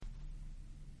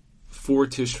4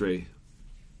 Tishrei,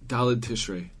 Daled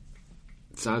Tishrei,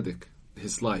 Tzaddik,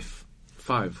 his life,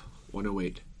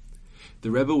 5:108. The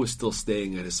Rebbe was still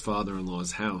staying at his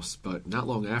father-in-law's house, but not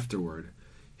long afterward,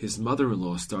 his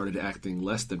mother-in-law started acting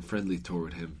less than friendly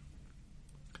toward him.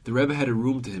 The Rebbe had a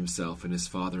room to himself in his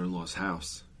father-in-law's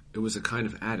house. It was a kind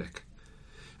of attic,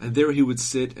 and there he would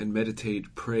sit and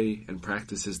meditate, pray, and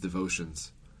practice his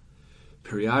devotions.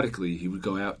 Periodically, he would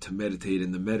go out to meditate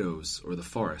in the meadows or the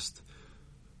forest.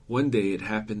 One day it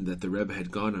happened that the Rebbe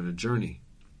had gone on a journey.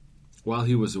 While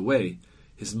he was away,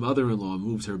 his mother-in-law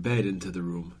moved her bed into the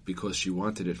room because she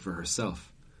wanted it for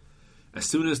herself. As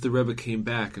soon as the Rebbe came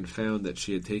back and found that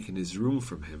she had taken his room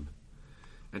from him,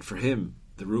 and for him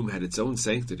the room had its own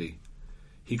sanctity,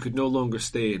 he could no longer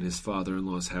stay in his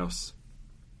father-in-law's house.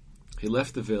 He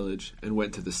left the village and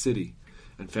went to the city,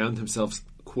 and found himself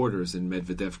quarters in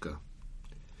Medvedevka.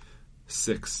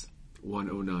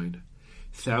 6:109.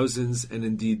 Thousands, and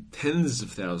indeed tens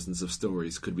of thousands of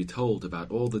stories could be told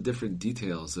about all the different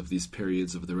details of these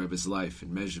periods of the Rebbe's life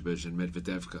in Mezhebej and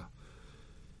Medvedevka.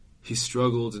 He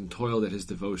struggled and toiled at his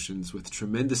devotions with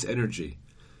tremendous energy,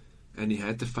 and he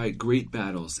had to fight great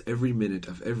battles every minute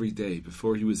of every day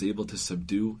before he was able to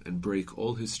subdue and break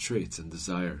all his traits and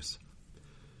desires.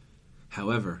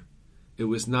 However, it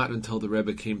was not until the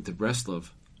Rebbe came to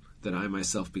Breslov that I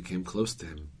myself became close to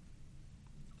him.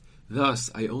 Thus,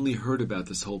 I only heard about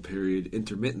this whole period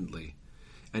intermittently,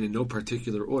 and in no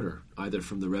particular order, either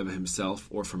from the Rebbe himself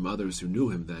or from others who knew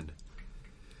him then.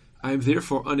 I am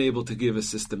therefore unable to give a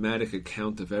systematic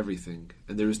account of everything,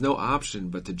 and there is no option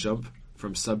but to jump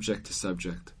from subject to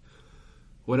subject.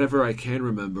 Whatever I can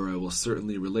remember I will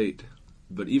certainly relate,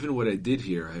 but even what I did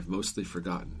hear I have mostly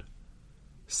forgotten.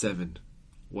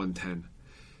 7:110.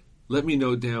 Let me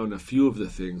note down a few of the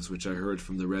things which I heard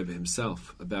from the Rebbe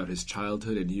himself about his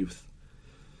childhood and youth.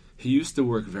 He used to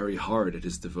work very hard at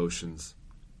his devotions.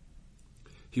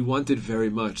 He wanted very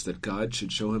much that God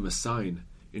should show him a sign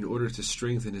in order to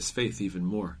strengthen his faith even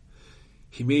more.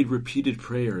 He made repeated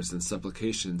prayers and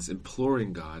supplications,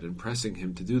 imploring God and pressing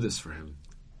him to do this for him.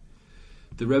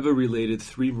 The Rebbe related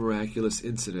 3 miraculous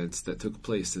incidents that took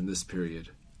place in this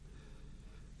period.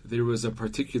 There was a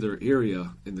particular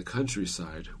area in the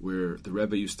countryside where the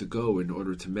Rebbe used to go in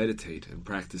order to meditate and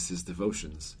practice his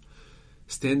devotions.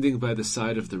 Standing by the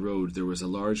side of the road there was a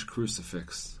large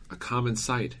crucifix, a common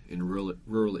sight in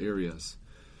rural areas.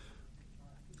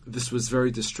 This was very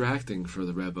distracting for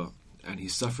the Rebbe, and he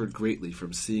suffered greatly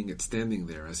from seeing it standing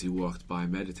there as he walked by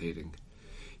meditating.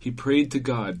 He prayed to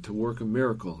God to work a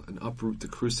miracle and uproot the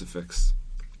crucifix.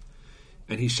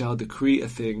 And he shall decree a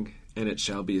thing, and it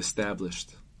shall be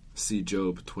established. See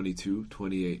Job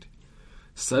 22:28.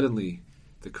 Suddenly,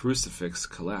 the crucifix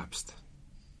collapsed.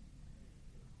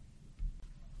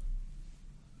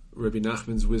 Rabbi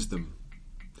Nachman's wisdom.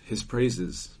 His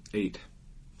praises. 8.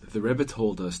 The Rebbe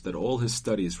told us that all his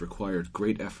studies required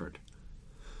great effort.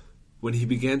 When he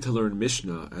began to learn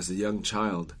Mishnah as a young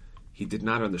child, he did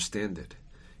not understand it.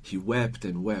 He wept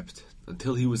and wept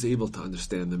until he was able to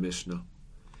understand the Mishnah.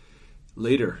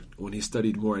 Later, when he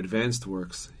studied more advanced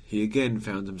works, he again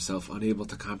found himself unable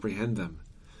to comprehend them.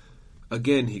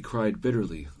 Again he cried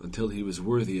bitterly until he was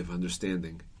worthy of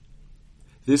understanding.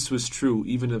 This was true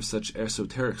even of such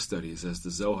esoteric studies as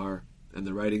the Zohar and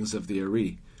the writings of the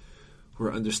Ari,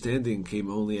 where understanding came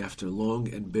only after long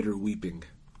and bitter weeping.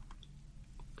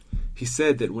 He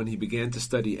said that when he began to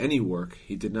study any work,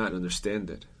 he did not understand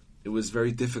it. It was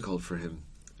very difficult for him,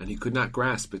 and he could not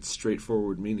grasp its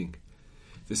straightforward meaning.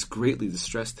 This greatly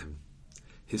distressed him.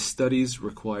 His studies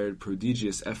required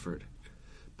prodigious effort,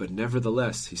 but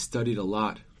nevertheless he studied a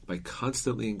lot by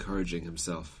constantly encouraging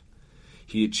himself.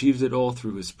 He achieved it all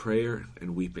through his prayer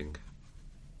and weeping.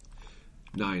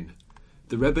 9.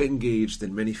 The Rebbe engaged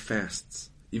in many fasts.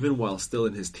 Even while still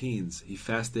in his teens, he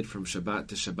fasted from Shabbat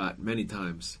to Shabbat many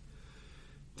times.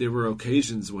 There were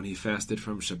occasions when he fasted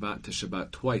from Shabbat to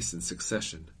Shabbat twice in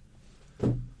succession.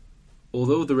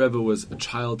 Although the Rebbe was a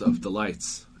child of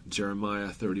delights,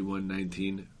 Jeremiah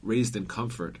 31:19, raised in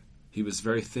comfort, he was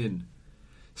very thin.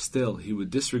 Still, he would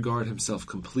disregard himself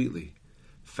completely,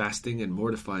 fasting and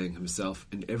mortifying himself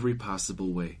in every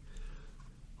possible way.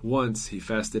 Once he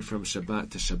fasted from Shabbat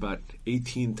to Shabbat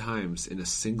 18 times in a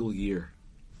single year.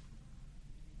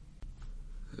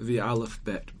 The Aleph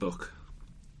Bet Book.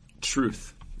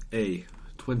 Truth. A.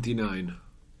 29.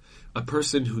 A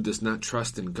person who does not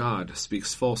trust in God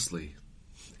speaks falsely,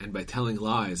 and by telling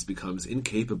lies becomes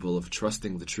incapable of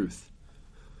trusting the truth.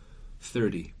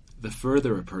 30. The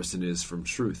further a person is from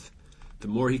truth, the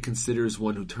more he considers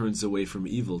one who turns away from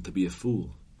evil to be a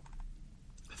fool.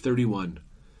 31.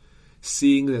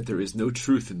 Seeing that there is no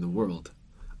truth in the world,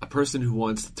 a person who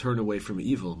wants to turn away from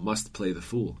evil must play the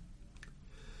fool.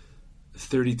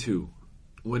 32.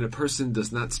 When a person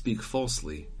does not speak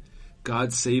falsely,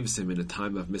 God saves him in a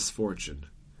time of misfortune.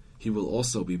 He will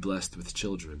also be blessed with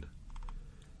children.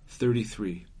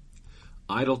 33.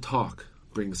 Idle talk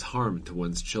brings harm to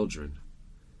one's children.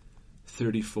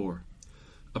 34.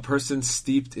 A person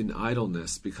steeped in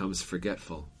idleness becomes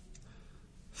forgetful.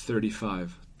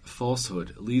 35.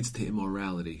 Falsehood leads to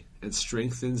immorality and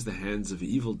strengthens the hands of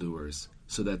evildoers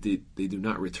so that they do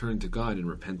not return to God in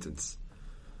repentance.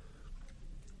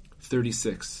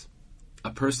 36.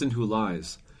 A person who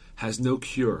lies has no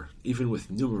cure, even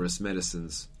with numerous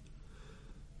medicines.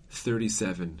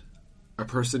 37. A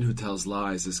person who tells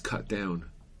lies is cut down.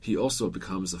 He also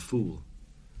becomes a fool.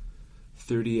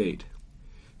 38.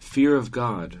 Fear of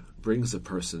God brings a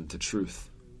person to truth.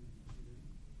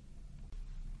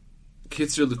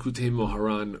 Kitzur Likutei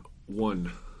Moharan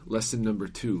 1, Lesson number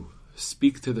 2.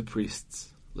 Speak to the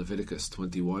priests. Leviticus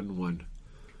 21:1.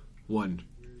 1.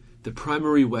 The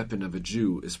primary weapon of a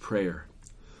Jew is prayer.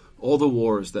 All the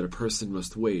wars that a person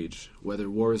must wage, whether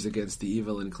wars against the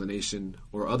evil inclination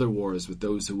or other wars with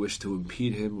those who wish to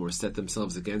impede him or set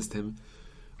themselves against him,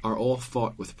 are all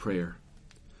fought with prayer.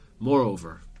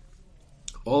 Moreover,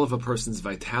 all of a person's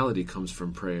vitality comes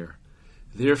from prayer.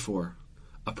 Therefore,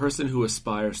 a person who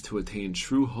aspires to attain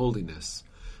true holiness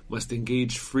must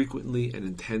engage frequently and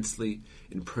intensely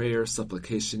in prayer,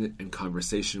 supplication, and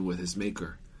conversation with his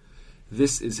Maker.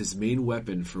 This is his main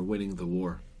weapon for winning the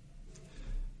war.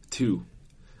 2.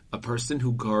 A person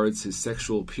who guards his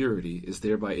sexual purity is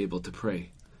thereby able to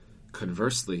pray.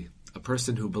 Conversely, a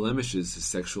person who blemishes his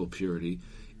sexual purity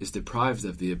is deprived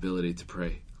of the ability to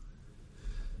pray.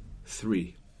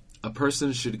 3. A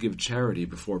person should give charity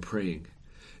before praying.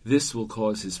 This will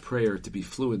cause his prayer to be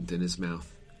fluent in his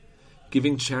mouth.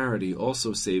 Giving charity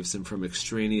also saves him from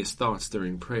extraneous thoughts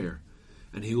during prayer,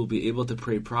 and he will be able to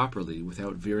pray properly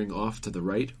without veering off to the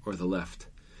right or the left.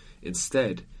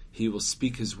 Instead, he will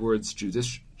speak his words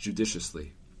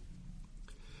judiciously.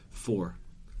 4.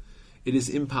 It is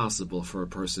impossible for a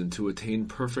person to attain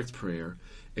perfect prayer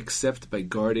except by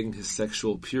guarding his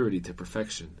sexual purity to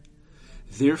perfection.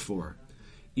 Therefore,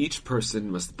 each person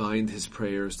must bind his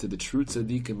prayers to the true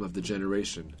tzaddikim of the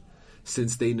generation,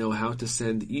 since they know how to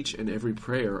send each and every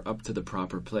prayer up to the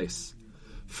proper place.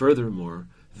 Furthermore,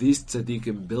 these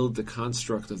tzaddikim build the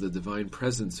construct of the divine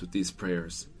presence with these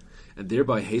prayers, and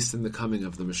thereby hasten the coming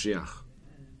of the Mashiach.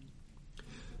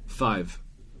 5.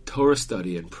 Torah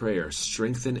study and prayer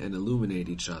strengthen and illuminate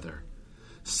each other,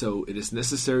 so it is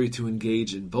necessary to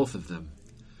engage in both of them.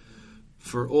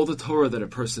 For all the Torah that a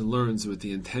person learns with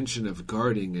the intention of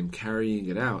guarding and carrying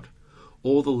it out,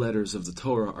 all the letters of the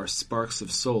Torah are sparks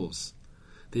of souls.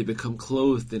 They become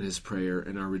clothed in his prayer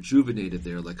and are rejuvenated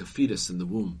there like a fetus in the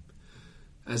womb.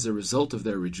 As a result of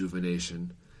their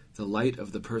rejuvenation, the light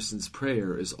of the person's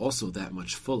prayer is also that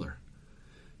much fuller.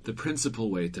 The principal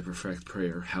way to perfect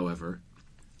prayer, however,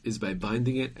 is by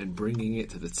binding it and bringing it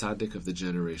to the tzaddik of the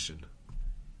generation.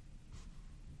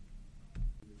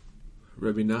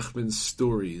 Rabbi Nachman's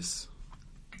Stories,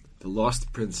 The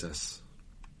Lost Princess.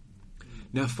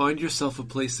 Now find yourself a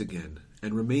place again,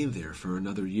 and remain there for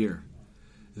another year.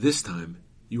 This time,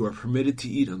 you are permitted to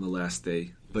eat on the last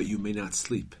day, but you may not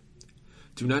sleep.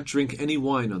 Do not drink any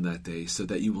wine on that day, so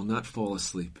that you will not fall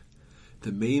asleep.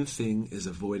 The main thing is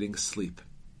avoiding sleep.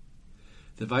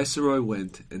 The viceroy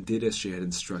went and did as she had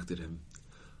instructed him.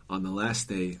 On the last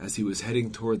day, as he was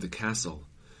heading toward the castle,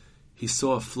 he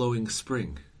saw a flowing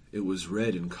spring. It was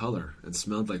red in color and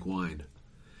smelled like wine.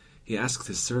 He asked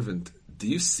his servant, "Do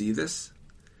you see this?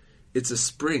 It's a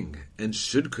spring and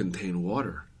should contain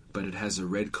water, but it has a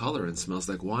red color and smells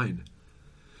like wine."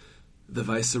 The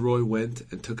viceroy went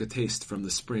and took a taste from the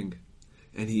spring,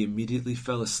 and he immediately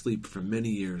fell asleep for many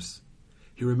years.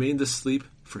 He remained asleep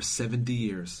for 70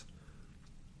 years.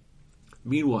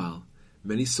 Meanwhile,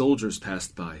 many soldiers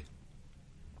passed by,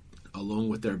 along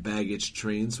with their baggage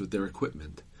trains with their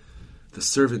equipment. The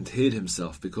servant hid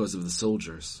himself because of the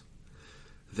soldiers.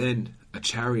 Then a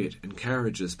chariot and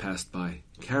carriages passed by,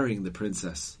 carrying the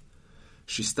princess.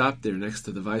 She stopped there next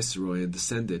to the viceroy and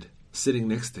descended, sitting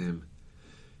next to him.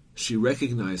 She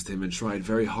recognized him and tried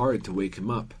very hard to wake him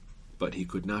up, but he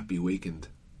could not be wakened.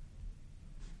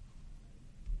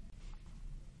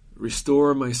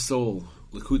 Restore my soul,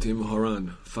 Likutei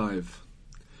Moharan 5.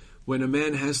 When a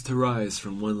man has to rise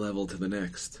from one level to the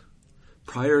next,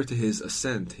 prior to his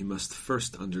ascent he must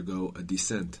first undergo a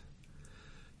descent.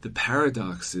 The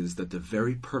paradox is that the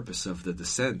very purpose of the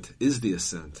descent is the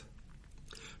ascent.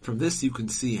 From this you can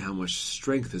see how much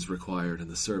strength is required in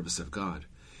the service of God.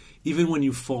 Even when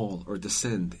you fall or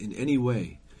descend in any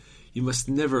way, You must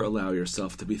never allow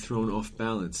yourself to be thrown off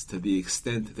balance to the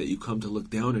extent that you come to look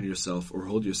down on yourself or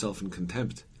hold yourself in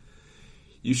contempt.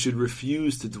 You should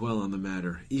refuse to dwell on the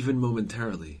matter, even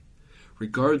momentarily.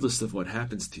 Regardless of what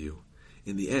happens to you,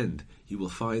 in the end, you will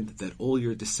find that all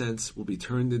your descents will be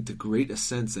turned into great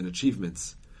ascents and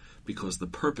achievements, because the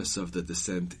purpose of the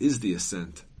descent is the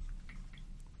ascent.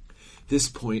 This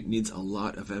point needs a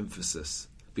lot of emphasis,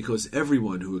 because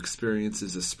everyone who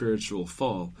experiences a spiritual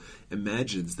fall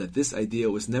imagines that this idea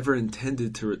was never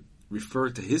intended to refer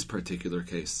to his particular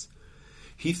case.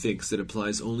 He thinks it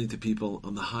applies only to people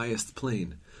on the highest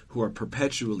plane, who are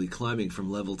perpetually climbing from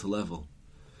level to level.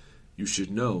 You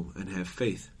should know and have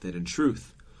faith that in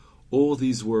truth, all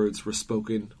these words were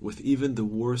spoken with even the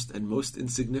worst and most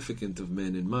insignificant of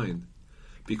men in mind,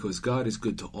 because God is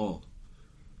good to all.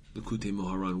 Likutei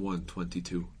Moharan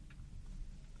 1:22.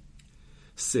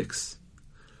 6.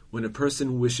 When a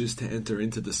person wishes to enter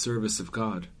into the service of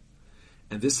God,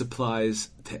 and this applies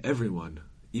to everyone,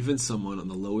 even someone on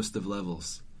the lowest of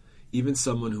levels, even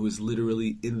someone who is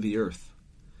literally in the earth,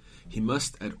 he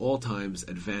must at all times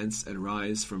advance and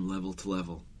rise from level to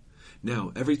level.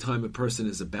 Now, every time a person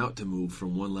is about to move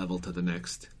from one level to the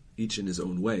next, each in his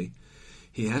own way,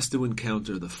 he has to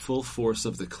encounter the full force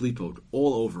of the klipot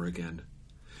all over again.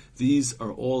 These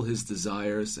are all his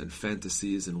desires and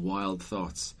fantasies and wild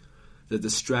thoughts, the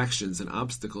distractions and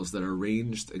obstacles that are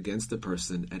ranged against a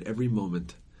person at every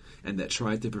moment and that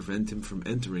try to prevent him from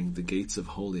entering the gates of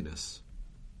holiness.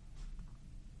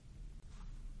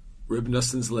 Reb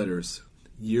Noson's Letters,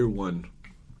 Year 1.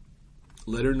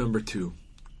 Letter number 2.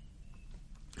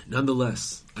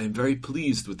 Nonetheless, I am very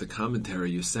pleased with the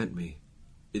commentary you sent me.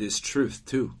 It is truth,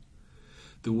 too.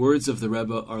 The words of the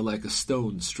Rebbe are like a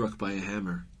stone struck by a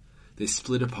hammer. They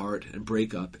split apart and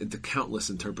break up into countless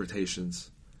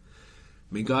interpretations.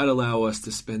 May God allow us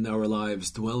to spend our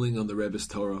lives dwelling on the Rebbe's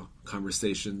Torah,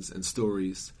 conversations, and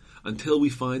stories, until we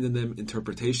find in them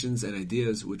interpretations and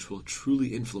ideas which will truly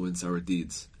influence our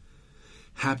deeds.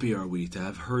 Happy are we to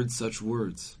have heard such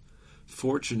words.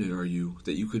 Fortunate are you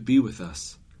that you could be with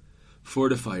us.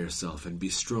 Fortify yourself and be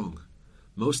strong.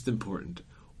 Most important,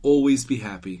 always be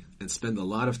happy and spend a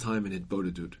lot of time in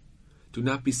Hitbodedut. Do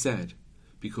not be sad,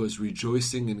 because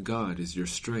rejoicing in God is your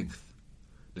strength.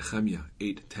 Nehemiah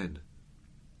 8:10.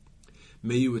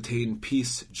 May you attain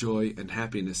peace, joy, and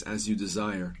happiness as you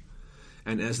desire,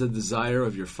 and as the desire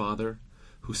of your Father,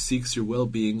 who seeks your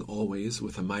well-being always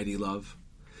with a mighty love,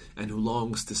 and who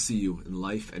longs to see you in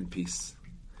life and peace.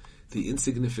 The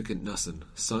insignificant Noson,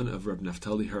 son of Reb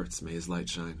Naftali Hertz, may his light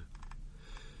shine.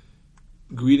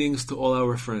 Greetings to all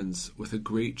our friends with a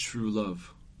great true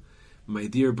love. My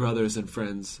dear brothers and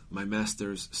friends, my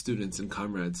masters, students, and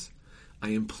comrades, I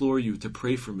implore you to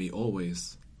pray for me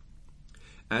always.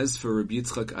 As for Rabbi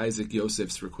Yitzchak Isaac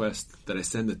Yosef's request that I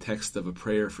send the text of a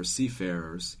prayer for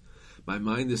seafarers, my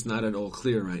mind is not at all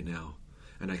clear right now,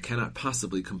 and I cannot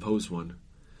possibly compose one.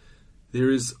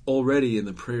 There is already in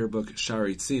the prayer book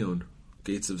Shari Tzion,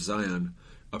 Gates of Zion,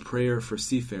 a prayer for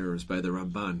seafarers by the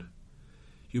Ramban.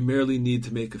 You merely need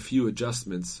to make a few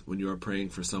adjustments when you are praying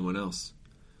for someone else.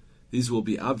 These will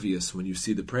be obvious when you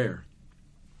see the prayer.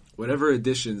 Whatever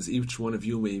additions each one of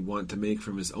you may want to make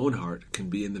from his own heart can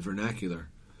be in the vernacular.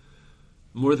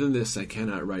 More than this I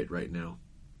cannot write right now.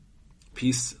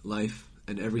 Peace, life,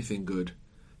 and everything good.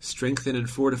 Strengthen and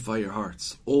fortify your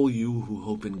hearts, all you who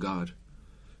hope in God.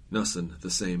 Noson, the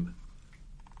same.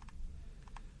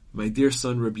 My dear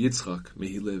son Reb Yitzchak, may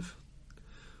he live.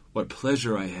 What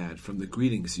pleasure I had from the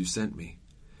greetings you sent me.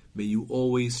 May you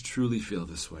always truly feel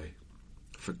this way.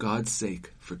 For God's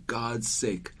sake,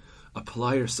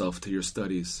 apply yourself to your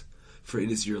studies, for it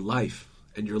is your life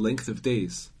and your length of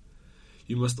days.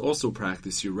 You must also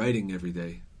practice your writing every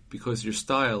day, because your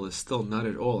style is still not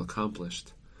at all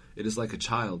accomplished. It is like a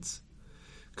child's.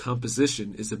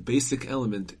 Composition is a basic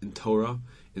element in Torah,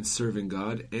 in serving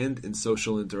God, and in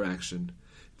social interaction.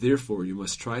 Therefore, you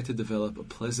must try to develop a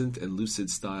pleasant and lucid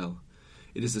style.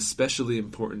 It is especially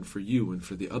important for you and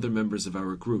for the other members of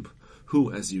our group,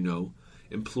 who, as you know,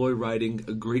 employ writing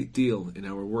a great deal in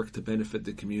our work to benefit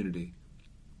the community.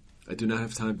 I do not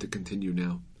have time to continue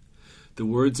now. The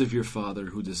words of your Father,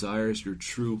 who desires your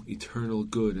true, eternal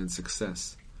good and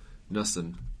success.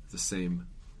 Noson, the same.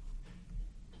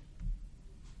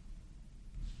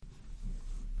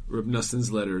 Reb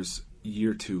Noson's Letters,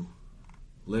 Year 2.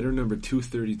 Letter number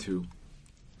 232.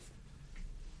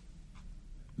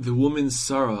 The woman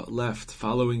Sarah left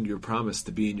following your promise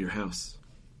to be in your house.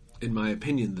 In my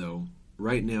opinion, though,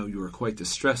 right now you are quite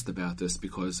distressed about this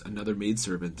because another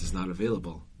maidservant is not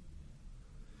available.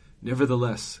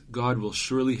 Nevertheless, God will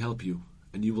surely help you,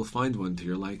 and you will find one to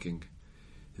your liking.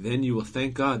 Then you will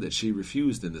thank God that she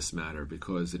refused in this matter,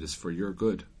 because it is for your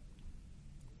good.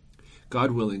 God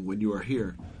willing, when you are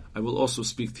here, I will also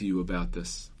speak to you about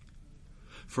this.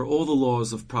 For all the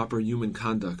laws of proper human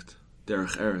conduct,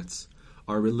 derech eretz,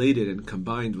 are related and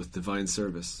combined with divine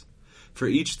service. For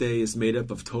each day is made up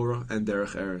of Torah and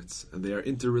derech eretz, and they are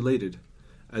interrelated,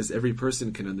 as every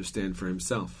person can understand for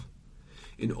himself.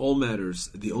 In all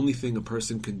matters, the only thing a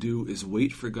person can do is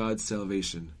wait for God's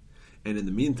salvation, and in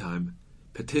the meantime,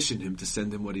 petition Him to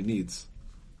send him what he needs.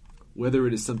 Whether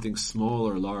it is something small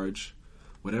or large,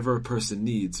 whatever a person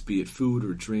needs, be it food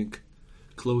or drink,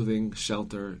 clothing,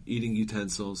 shelter, eating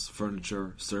utensils,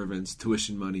 furniture, servants,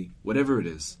 tuition money, whatever it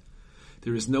is,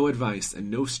 there is no advice and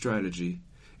no strategy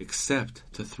except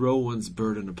to throw one's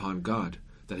burden upon God,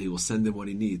 that He will send him what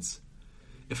he needs.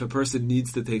 If a person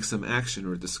needs to take some action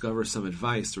or discover some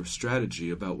advice or strategy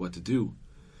about what to do,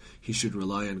 he should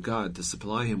rely on God to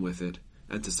supply him with it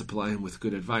and to supply him with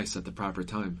good advice at the proper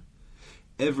time.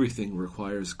 Everything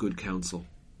requires good counsel,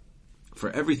 for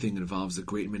everything involves a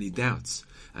great many doubts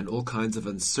and all kinds of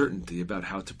uncertainty about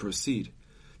how to proceed,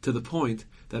 to the point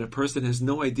that a person has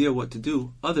no idea what to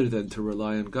do other than to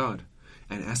rely on God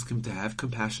and ask Him to have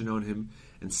compassion on him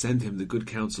and send him the good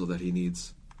counsel that he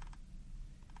needs.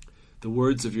 The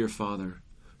words of your Father,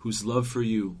 whose love for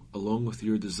you, along with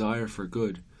your desire for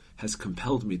good, has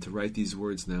compelled me to write these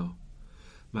words now.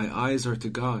 My eyes are to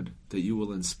God that you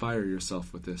will inspire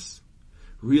yourself with this.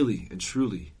 Really and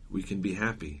truly, we can be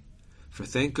happy. For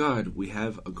thank God we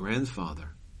have a grandfather,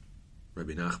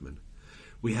 Rabbi Nachman.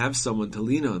 We have someone to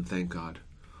lean on, thank God.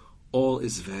 All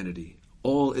is vanity.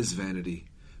 All is vanity.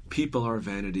 People are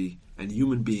vanity, and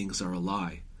human beings are a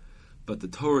lie. But the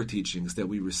Torah teachings that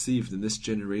we received in this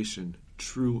generation,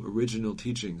 true original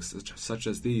teachings such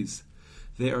as these,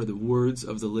 they are the words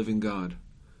of the living God,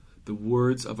 the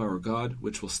words of our God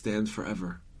which will stand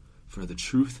forever, for the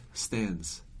truth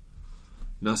stands.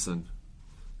 Nasan,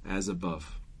 as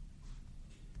above.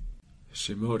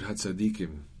 Shemot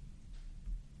HaTzadikim.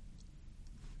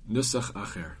 Nusach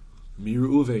Acher.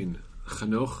 Miruvein,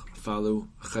 Chanoch, Falu,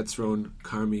 Chetzron,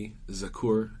 Karmi,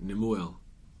 Zakur, Nemuel.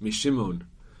 Mishimon,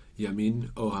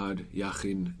 Yamin, Ohad,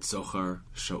 Yachin, Tzochar,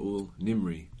 Shaul,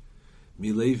 Nimri.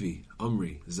 Milevi,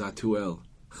 Omri, Zatuel,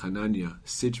 Hanania,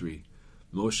 Sidri,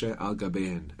 Moshe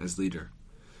Al-Gabehen as leader.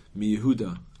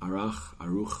 Mi-Yehuda, Arach,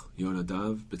 Aruch,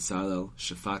 Yonadav, Betzalel,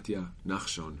 Shefatia,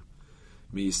 Nachshon.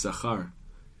 Mi-Yisachar,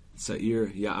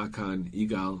 Tzair, Ya'akan,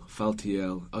 Igal,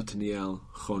 Faltiel, Otniel,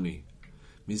 Choni.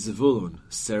 Mi-Zevulun,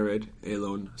 Sered,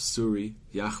 Elon, Suri,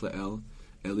 Yachleel,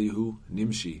 Elihu,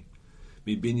 Nimshi.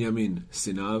 Mi-Binyamin,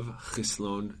 Sinav,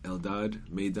 Chislon, Eldad,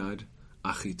 Medad,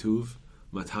 Achituv,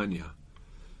 Matanya.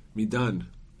 Mi-Dan,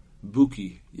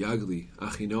 Buki, Yagli,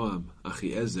 Achinoam,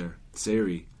 Achiezer,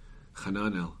 Tseri,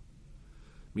 Hananel.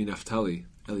 Mi-Naftali,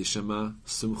 Elishama,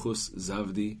 Sumchus,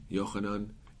 Zavdi,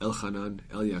 Yochanan, Elchanan,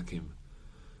 Eliakim.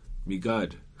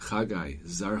 Mi-Gad, Chagai,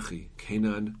 Zarchi,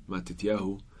 Kenan,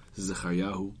 Matityahu,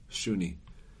 Zecharyahu, Shuni.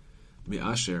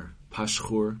 Mi-Asher,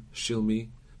 Pashchur, Shilmi,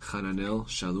 Hananel,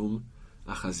 Shalom,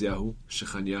 Achazyahu,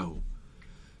 Shechanyahu.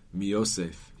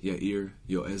 Mi-Yosef, Yair,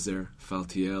 Yoezer,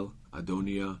 Faltiel,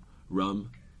 Adonia,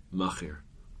 Ram, Machir.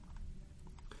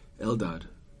 Eldad,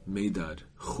 Medad,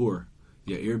 Chur,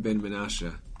 Yair ben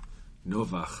Menashe,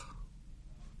 Novach.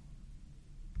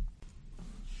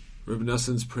 Reb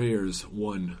Nassan's Prayers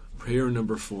 1. Prayer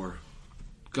number 4.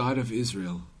 God of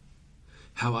Israel,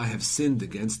 how I have sinned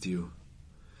against you.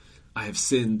 I have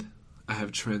sinned, I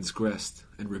have transgressed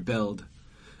and rebelled,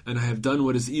 and I have done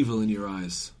what is evil in your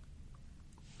eyes.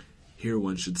 Here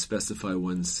one should specify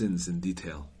one's sins in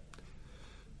detail.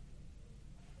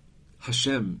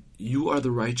 Hashem, you are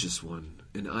the righteous one,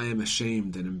 and I am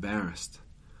ashamed and embarrassed.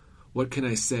 What can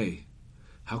I say?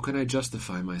 How can I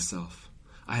justify myself?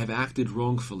 I have acted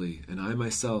wrongfully, and I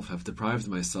myself have deprived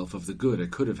myself of the good I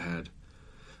could have had.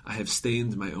 I have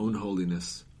stained my own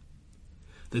holiness.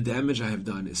 The damage I have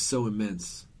done is so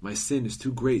immense. My sin is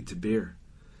too great to bear.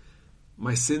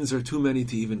 My sins are too many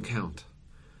to even count.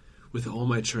 With all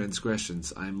my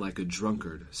transgressions, I am like a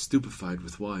drunkard, stupefied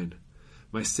with wine.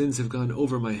 My sins have gone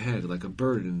over my head like a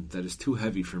burden that is too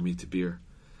heavy for me to bear.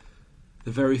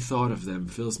 The very thought of them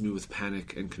fills me with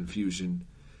panic and confusion,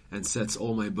 and sets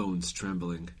all my bones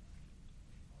trembling.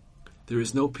 There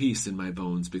is no peace in my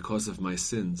bones because of my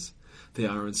sins. They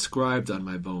are inscribed on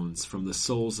my bones from the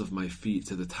soles of my feet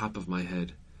to the top of my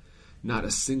head. Not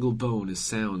a single bone is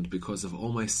sound because of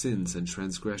all my sins and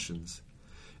transgressions.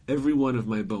 Every one of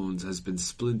my bones has been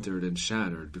splintered and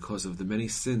shattered because of the many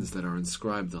sins that are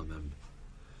inscribed on them.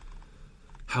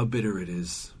 How bitter it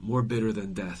is, more bitter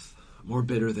than death, more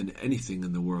bitter than anything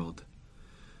in the world.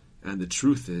 And the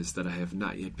truth is that I have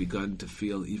not yet begun to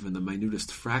feel even the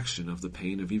minutest fraction of the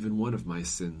pain of even one of my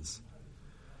sins.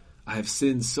 I have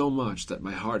sinned so much that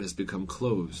my heart has become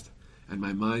closed, and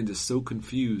my mind is so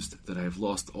confused that I have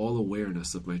lost all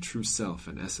awareness of my true self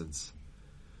and essence.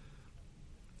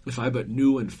 If I but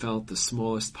knew and felt the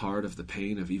smallest part of the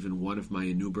pain of even one of my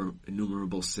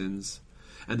innumerable sins,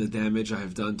 and the damage I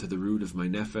have done to the root of my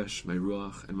nefesh, my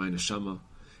ruach, and my neshama,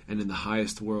 and in the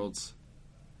highest worlds,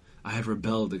 I have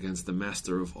rebelled against the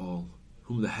Master of all,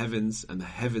 whom the heavens and the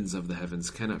heavens of the heavens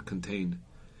cannot contain,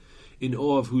 in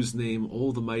awe of whose name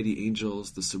all the mighty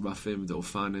angels, the seraphim, the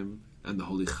ophanim, and the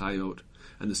holy chayot,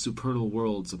 and the supernal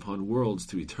worlds upon worlds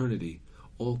to eternity,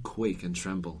 all quake and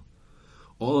tremble.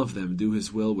 All of them do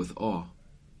his will with awe,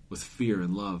 with fear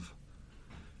and love.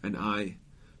 And I,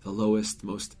 the lowest,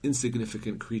 most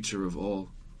insignificant creature of all,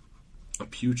 a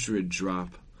putrid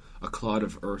drop, a clod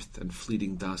of earth and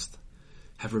fleeting dust,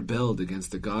 have rebelled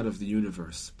against the God of the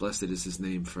universe, blessed is his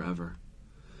name forever.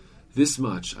 This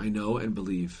much I know and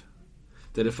believe,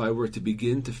 that if I were to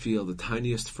begin to feel the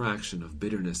tiniest fraction of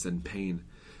bitterness and pain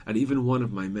at even one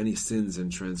of my many sins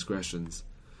and transgressions,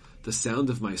 the sound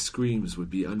of my screams would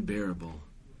be unbearable.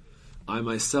 I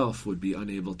myself would be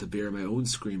unable to bear my own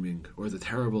screaming or the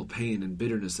terrible pain and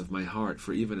bitterness of my heart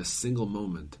for even a single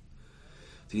moment.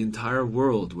 The entire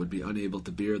world would be unable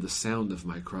to bear the sound of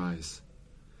my cries.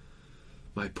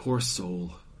 My poor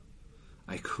soul,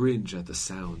 I cringe at the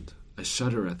sound. I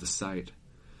shudder at the sight.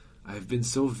 I have been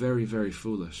so very, very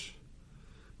foolish.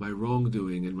 My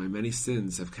wrongdoing and my many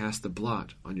sins have cast a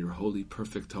blot on your holy,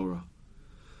 perfect Torah.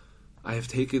 I have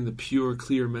taken the pure,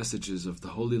 clear messages of the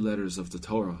holy letters of the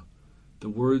Torah, the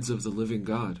words of the living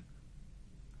God,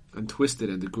 and twisted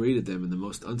and degraded them in the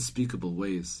most unspeakable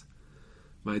ways.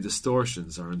 My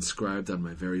distortions are inscribed on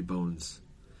my very bones.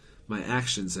 My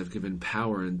actions have given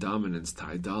power and dominance to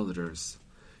idolaters,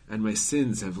 and my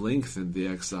sins have lengthened the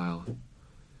exile.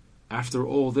 After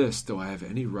all this, do I have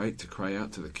any right to cry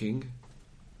out to the king?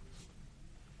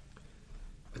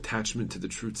 Attachment to the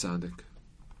true tzaddik.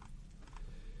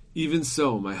 Even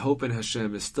so, my hope in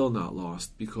Hashem is still not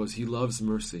lost, because he loves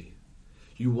mercy.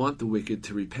 You want the wicked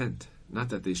to repent, not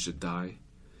that they should die.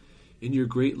 In your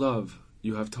great love,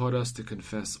 you have taught us to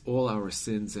confess all our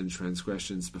sins and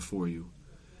transgressions before you.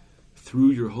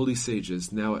 Through your holy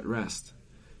sages, now at rest,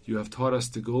 you have taught us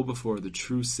to go before the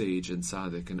true sage and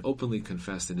tzaddik and openly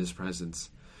confess in his presence,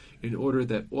 in order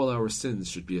that all our sins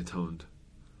should be atoned.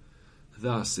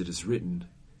 Thus it is written,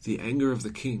 the anger of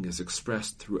the king is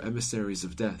expressed through emissaries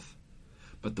of death,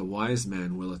 but the wise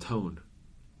man will atone.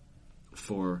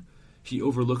 For he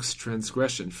overlooks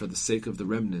transgression for the sake of the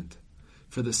remnant,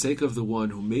 for the sake of the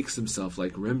one who makes himself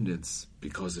like remnants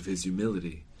because of his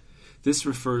humility. This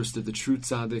refers to the true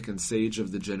tzaddik and sage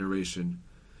of the generation,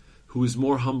 who is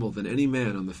more humble than any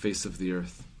man on the face of the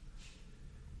earth.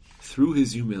 Through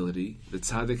his humility, the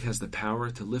tzaddik has the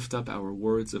power to lift up our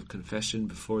words of confession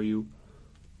before you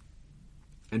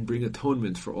and bring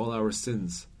atonement for all our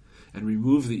sins, and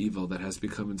remove the evil that has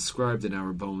become inscribed in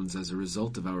our bones as a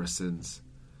result of our sins.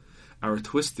 Our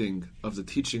twisting of the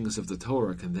teachings of the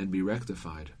Torah can then be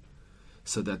rectified,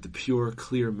 so that the pure,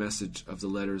 clear message of the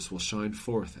letters will shine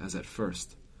forth as at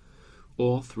first,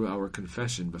 all through our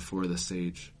confession before the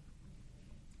sage.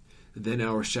 Then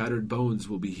our shattered bones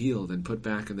will be healed and put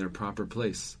back in their proper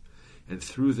place, and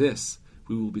through this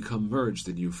we will become merged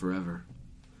in you forever.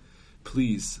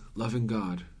 Please, loving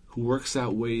God, who works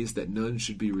out ways that none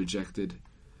should be rejected,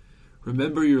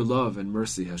 remember your love and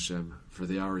mercy, Hashem, for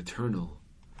they are eternal.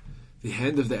 The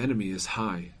hand of the enemy is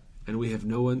high, and we have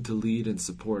no one to lead and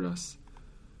support us.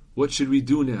 What should we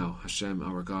do now, Hashem,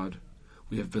 our God?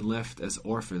 We have been left as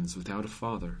orphans without a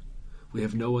father. We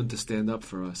have no one to stand up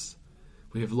for us.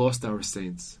 We have lost our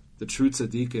saints, the true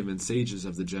tzaddikim and sages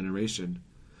of the generation,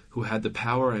 who had the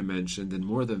power I mentioned, and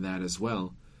more than that as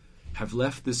well, have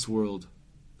left this world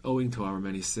owing to our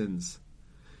many sins.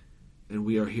 And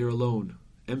we are here alone,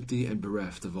 empty and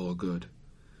bereft of all good.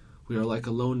 We are like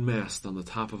a lone mast on the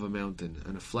top of a mountain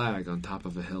and a flag on top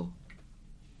of a hill.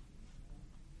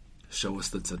 Show us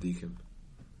the tzaddikim.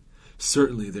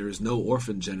 Certainly there is no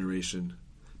orphan generation.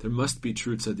 There must be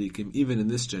true tzaddikim even in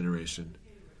this generation.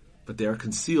 But they are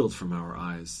concealed from our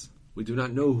eyes. We do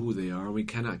not know who they are, and we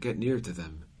cannot get near to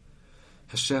them.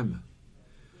 Hashem,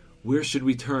 where should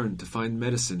we turn to find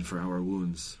medicine for our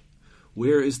wounds?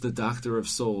 Where is the doctor of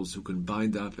souls who can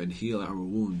bind up and heal our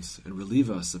wounds and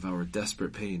relieve us of our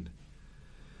desperate pain?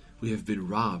 We have been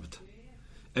robbed.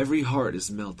 Every heart is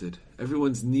melted.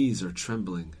 Everyone's knees are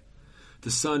trembling.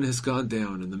 The sun has gone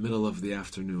down in the middle of the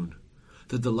afternoon.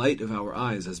 The delight of our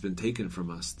eyes has been taken from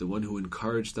us, the one who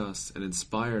encouraged us and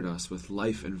inspired us with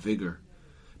life and vigor,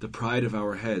 the pride of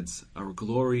our heads, our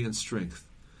glory and strength,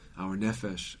 our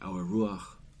nefesh, our ruach,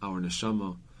 our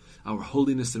neshama, our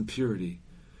holiness and purity,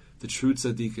 the true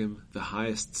tzaddikim, the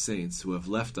highest saints who have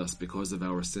left us because of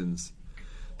our sins.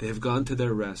 They have gone to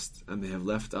their rest, and they have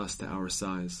left us to our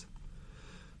sighs.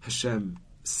 Hashem,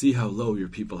 see how low your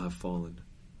people have fallen.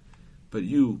 But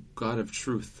you, God of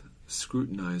truth,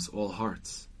 scrutinize all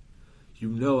hearts. You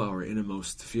know our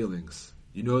innermost feelings.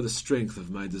 You know the strength of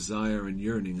my desire and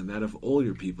yearning, and that of all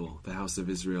your people, the house of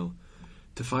Israel,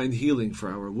 to find healing for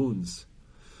our wounds.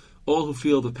 All who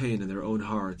feel the pain in their own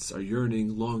hearts are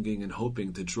yearning, longing, and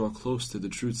hoping to draw close to the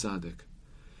true tzaddik,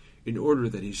 in order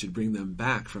that he should bring them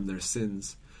back from their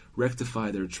sins,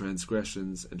 rectify their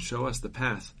transgressions, and show us the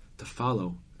path to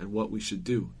follow and what we should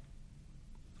do.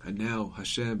 And now,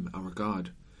 Hashem, our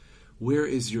God, where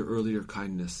is your earlier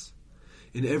kindness?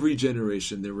 In every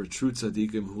generation there were true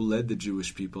tzaddikim who led the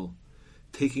Jewish people,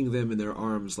 taking them in their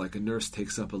arms like a nurse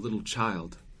takes up a little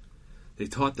child. They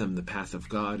taught them the path of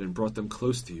God and brought them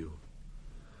close to you.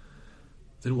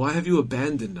 Then why have you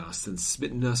abandoned us and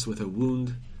smitten us with a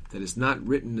wound that is not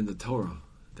written in the Torah,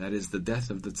 that is the death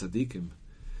of the tzaddikim,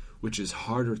 which is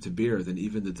harder to bear than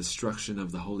even the destruction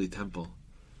of the holy temple?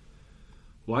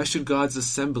 Why should God's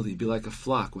assembly be like a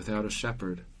flock without a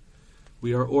shepherd?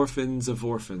 We are orphans of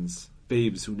orphans,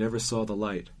 babes who never saw the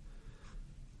light.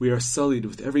 We are sullied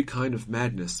with every kind of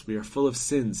madness. We are full of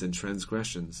sins and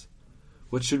transgressions.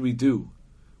 What should we do?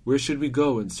 Where should we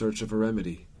go in search of a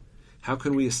remedy? How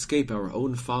can we escape our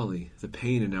own folly, the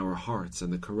pain in our hearts,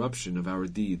 and the corruption of our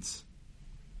deeds?